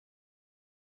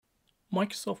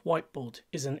Microsoft Whiteboard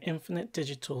is an infinite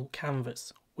digital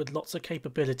canvas with lots of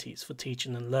capabilities for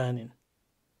teaching and learning.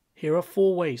 Here are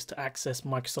 4 ways to access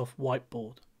Microsoft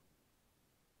Whiteboard.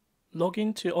 Log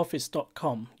in to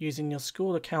office.com using your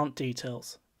school account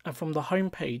details, and from the home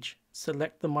page,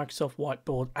 select the Microsoft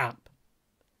Whiteboard app.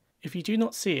 If you do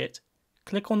not see it,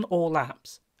 click on All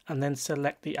Apps and then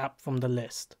select the app from the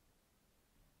list.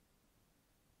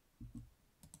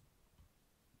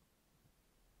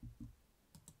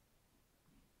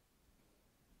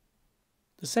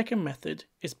 The second method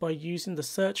is by using the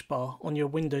search bar on your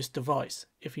Windows device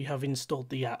if you have installed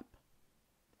the app.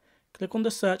 Click on the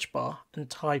search bar and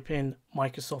type in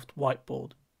Microsoft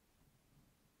Whiteboard.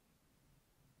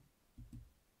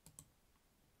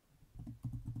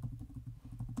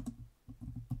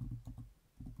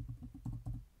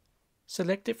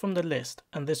 Select it from the list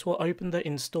and this will open the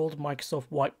installed Microsoft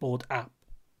Whiteboard app.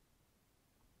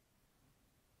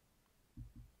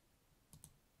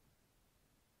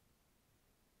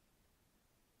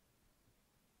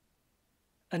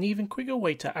 An even quicker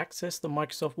way to access the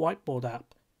Microsoft Whiteboard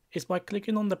app is by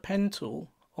clicking on the pen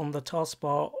tool on the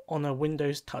taskbar on a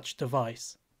Windows touch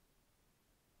device.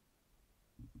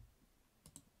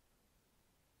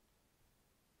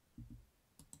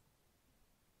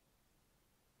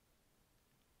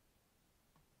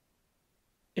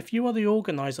 If you are the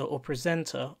organizer or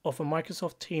presenter of a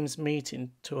Microsoft Teams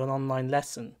meeting to an online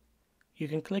lesson, you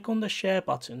can click on the Share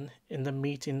button in the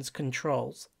meeting's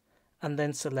controls and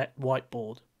then select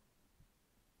Whiteboard.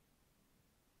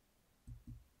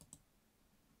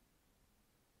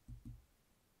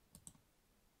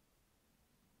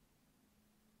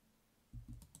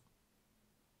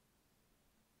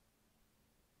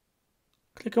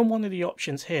 Click on one of the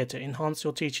options here to enhance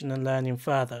your teaching and learning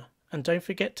further, and don't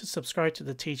forget to subscribe to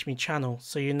the TeachMe channel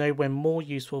so you know when more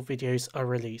useful videos are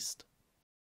released.